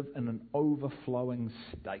live in an overflowing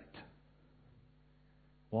state.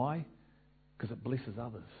 Why? Because it blesses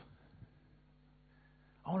others.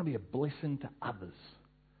 I want to be a blessing to others.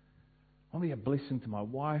 I want to be a blessing to my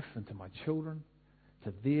wife and to my children,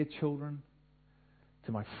 to their children,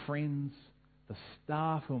 to my friends, the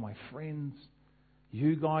staff who are my friends,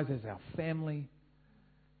 you guys as our family.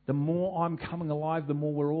 The more I'm coming alive, the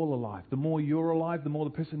more we're all alive. The more you're alive, the more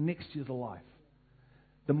the person next to you is alive.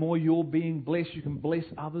 The more you're being blessed, you can bless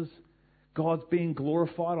others. God's being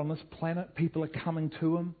glorified on this planet. People are coming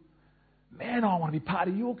to Him. Man, I want to be part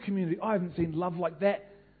of your community. I haven't seen love like that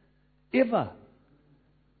ever.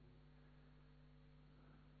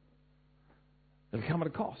 It'll come at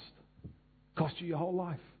a cost. Cost you your whole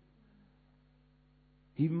life.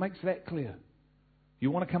 He even makes that clear.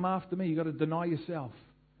 You want to come after me, you've got to deny yourself.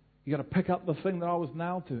 You've got to pick up the thing that I was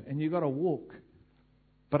nailed to, and you've got to walk.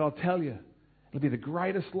 But I'll tell you, it'll be the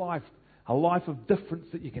greatest life, a life of difference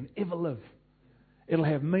that you can ever live. It'll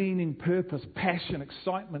have meaning, purpose, passion,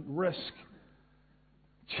 excitement, risk,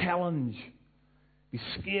 challenge. Be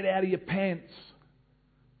scared out of your pants.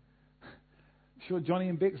 Sure, Johnny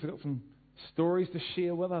and Bex have got some stories to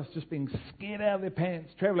share with us, just being scared out of their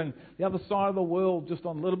pants, travelling the other side of the world just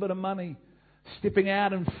on a little bit of money, stepping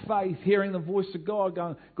out in faith, hearing the voice of God,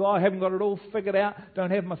 going, God, I haven't got it all figured out,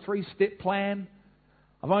 don't have my 3-step plan.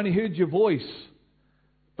 I've only heard your voice,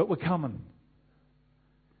 but we're coming.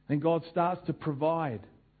 And God starts to provide.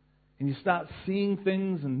 And you start seeing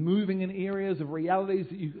things and moving in areas of realities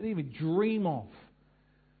that you couldn't even dream of.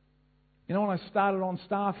 You know, when I started on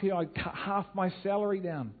staff here, I cut half my salary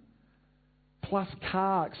down. Plus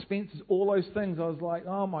car, expenses, all those things. I was like,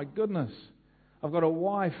 oh my goodness. I've got a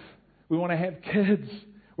wife. We want to have kids.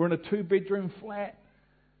 We're in a 2-bedroom flat.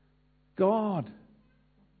 God,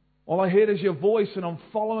 all I heard is your voice and I'm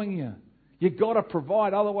following you. You've got to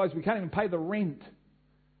provide, otherwise we can't even pay the rent.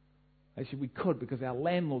 Actually, we could because our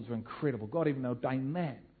landlords are incredible. God even ordained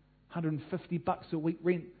that. $150 a week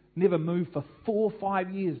rent. Never moved for 4 or 5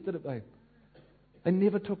 years, did it, babe? They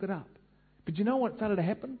never took it up. But you know what started to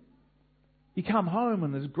happen? You come home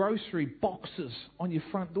and there's grocery boxes on your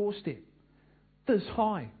front doorstep. This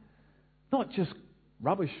high. Not just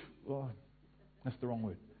rubbish. Oh, that's the wrong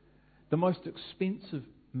word. The most expensive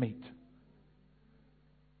meat.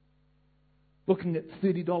 Looking at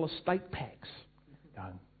 $30 steak packs.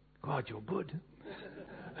 Going, God, you're good.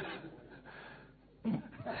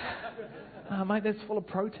 Oh, mate, that's full of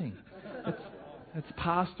protein. It's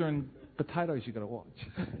pasta and potatoes you've got to watch.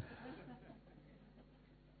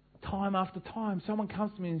 Time after time, someone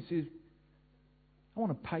comes to me and says, I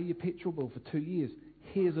want to pay your petrol bill for 2 years.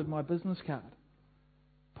 Here's my business card.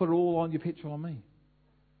 Put it all on your petrol on me.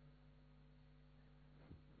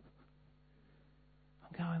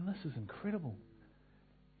 I'm going, this is incredible.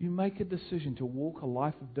 You make a decision to walk a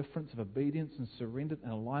life of difference, of obedience and surrender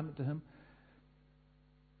and alignment to Him.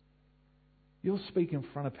 You'll speak in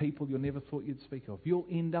front of people you never thought you'd speak of. You'll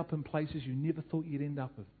end up in places you never thought you'd end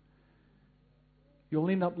up in. You'll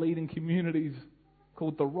end up leading communities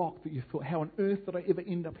called The Rock that you thought, how on earth did I ever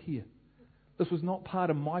end up here? This was not part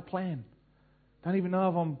of my plan. Don't even know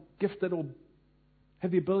if I'm gifted or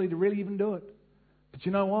have the ability to really even do it. But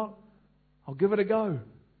you know what? I'll give it a go.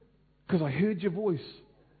 Because I heard your voice.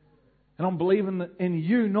 And I'm believing in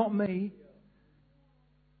you, not me.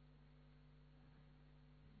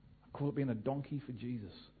 I call it being a donkey for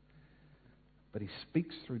Jesus. But He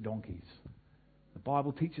speaks through donkeys. The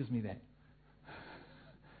Bible teaches me that.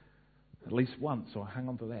 At least once, so I hang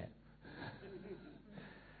on to that.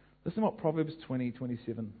 Listen to what Proverbs 20:27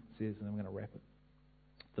 says, and I'm going to wrap it.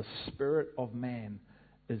 The spirit of man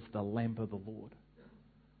is the lamp of the Lord.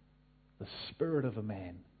 The spirit of a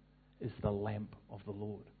man is the lamp of the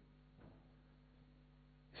Lord.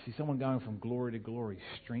 See someone going from glory to glory,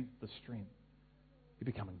 strength to strength. You're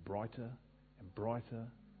becoming brighter and brighter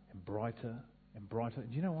and brighter and brighter.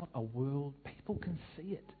 And you know what? A world, people can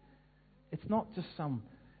see it. It's not just some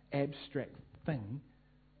abstract thing.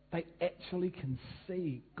 They actually can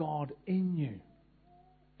see God in you.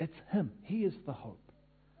 It's Him. He is the hope.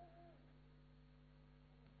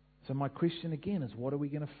 So my question again is, what are we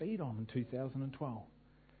going to feed on in 2012?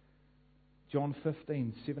 John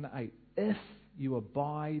 15:7-8. If you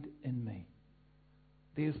abide in me.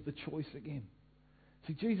 There's the choice again.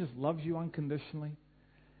 See, Jesus loves you unconditionally.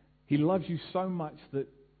 He loves you so much that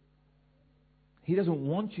He doesn't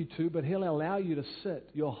want you to, but He'll allow you to sit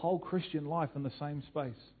your whole Christian life in the same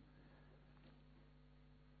space.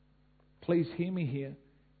 Please hear me here.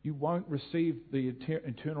 You won't receive the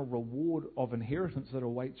eternal reward of inheritance that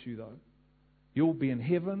awaits you, though. You'll be in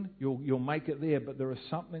heaven. You'll make it there, but there is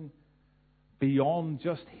something beyond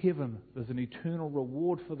just heaven. There's an eternal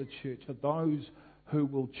reward for the church, for those who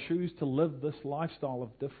will choose to live this lifestyle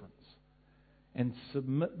of difference and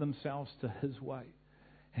submit themselves to His way.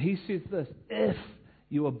 And He says this, if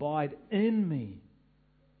you abide in me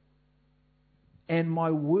and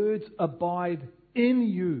my words abide in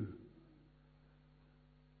you,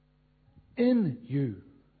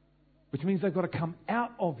 which means they've got to come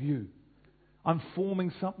out of you. I'm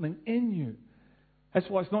forming something in you. That's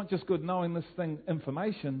why it's not just good knowing this thing,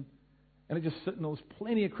 information, and it just sitting. There's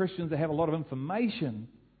plenty of Christians that have a lot of information,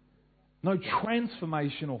 no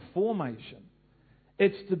transformation or formation.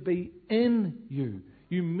 It's to be in you.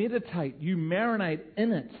 You meditate, you marinate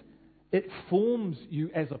in it. It forms you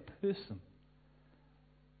as a person.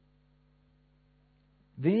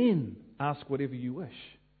 Then ask whatever you wish,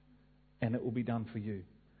 and it will be done for you.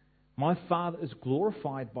 My Father is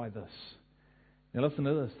glorified by this. Now listen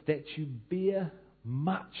to this, that you bear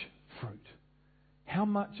much fruit. How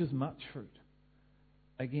much is much fruit?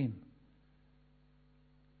 Again,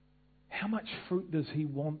 how much fruit does He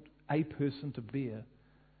want a person to bear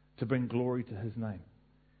to bring glory to His name?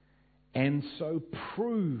 And so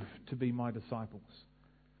prove to be my disciples.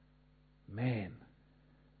 Man,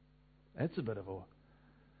 that's a bit of one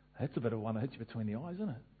that hits you between the eyes, isn't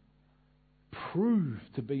it? Prove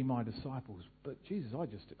to be my disciples. But Jesus, I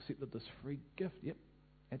just accepted this free gift. Yep,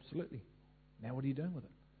 absolutely. Now what are you doing with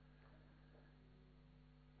it?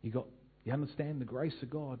 You understand the grace of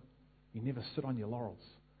God. You never sit on your laurels.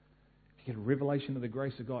 If you get a revelation of the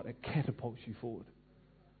grace of God, it catapults you forward.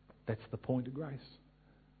 That's the point of grace.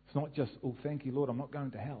 It's not just, oh, thank you, Lord, I'm not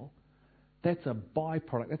going to hell. That's a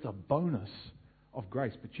byproduct. That's a bonus of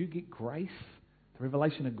grace. But you get grace, the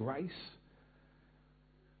revelation of grace,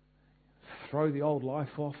 throw the old life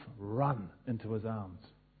off, run into His arms.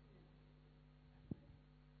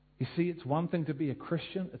 You see, it's one thing to be a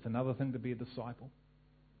Christian, it's another thing to be a disciple.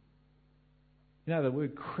 You know, the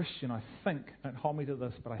word Christian, I think, don't hold me to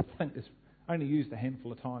this, but I think is only used a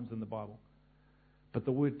handful of times in the Bible. But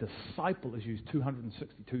the word disciple is used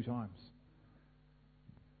 262 times.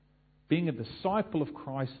 Being a disciple of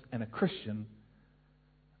Christ and a Christian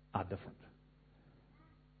are different.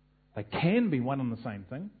 They can be one and the same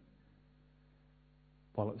thing,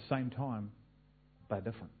 while at the same time, they're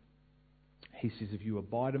different. He says, if you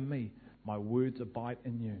abide in me, my words abide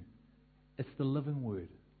in you. It's the living word.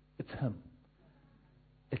 It's Him.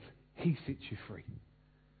 He sets you free.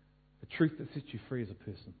 The truth that sets you free as a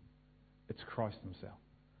person, it's Christ Himself.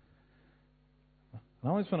 And I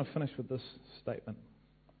always want to finish with this statement.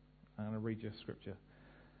 I'm going to read you a scripture.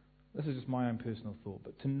 This is just my own personal thought.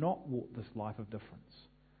 But to not walk this life of difference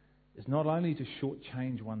is not only to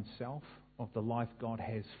shortchange oneself of the life God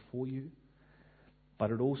has for you, but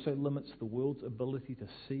it also limits the world's ability to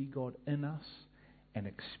see God in us and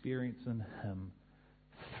experience in Him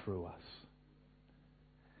through us.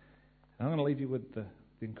 And I'm going to leave you with the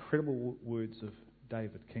incredible words of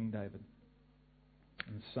David, King David,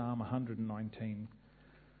 in Psalm 119,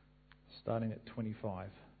 starting at 25.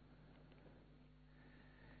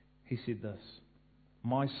 He said this,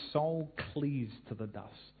 my soul cleaves to the dust.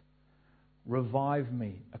 Revive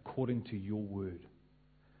me according to your word.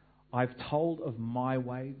 I've told of my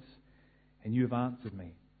ways, and you have answered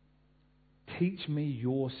me. Teach me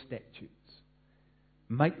your statutes.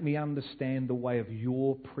 Make me understand the way of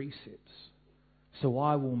your precepts, so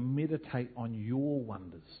I will meditate on your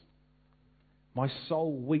wonders. My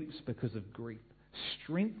soul weeps because of grief.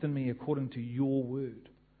 Strengthen me according to your word.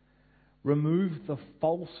 Remove the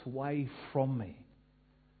false way from me.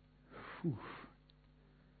 Whew.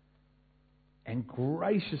 And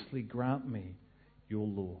graciously grant me your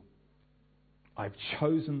law. I've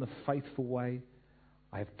chosen the faithful way.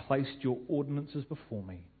 I have placed your ordinances before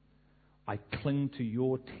me. I cling to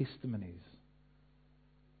your testimonies.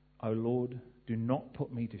 O Lord, do not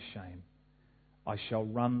put me to shame. I shall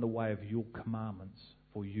run the way of your commandments,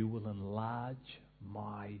 for you will enlarge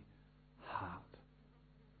my heart.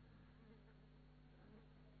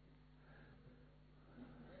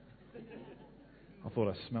 I thought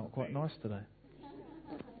I smelled quite nice today.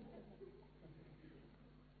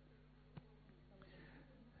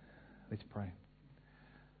 Let's pray.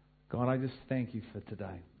 God, I just thank you for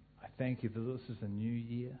today. I thank you that this is a new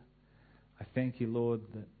year. I thank you, Lord,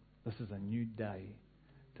 that this is a new day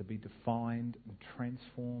to be defined and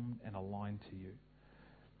transformed and aligned to you.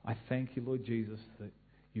 I thank you, Lord Jesus, that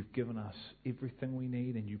you've given us everything we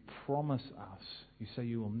need and you promise us. You say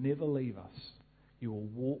you will never leave us. You will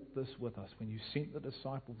walk this with us. When you sent the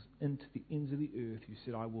disciples into the ends of the earth, you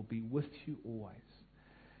said, I will be with you always.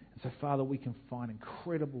 And so, Father, we can find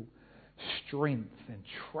incredible strength and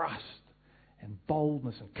trust and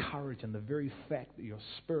boldness and courage in the very fact that your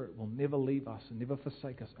Spirit will never leave us and never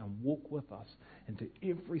forsake us and walk with us into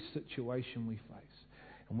every situation we face.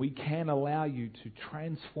 And we can allow you to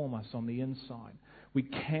transform us on the inside. We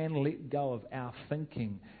can let go of our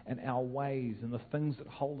thinking and our ways and the things that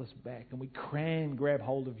hold us back. And we can grab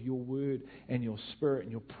hold of your word and your Spirit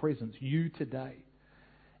and your presence, you today,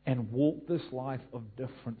 and walk this life of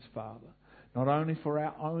difference, Father. Not only for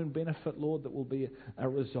our own benefit, Lord, that will be a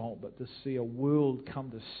result, but to see a world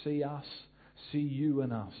come to see us, see you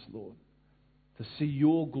in us, Lord. To see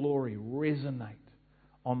your glory resonate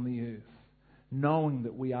on the earth. Knowing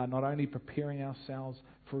that we are not only preparing ourselves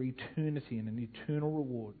for eternity and an eternal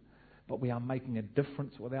reward, but we are making a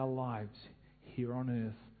difference with our lives here on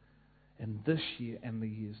earth in this year and the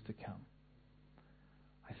years to come.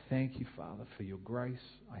 I thank you, Father, for your grace.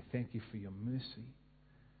 I thank you for your mercy.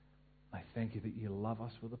 I thank you that you love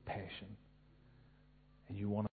us with a passion and you want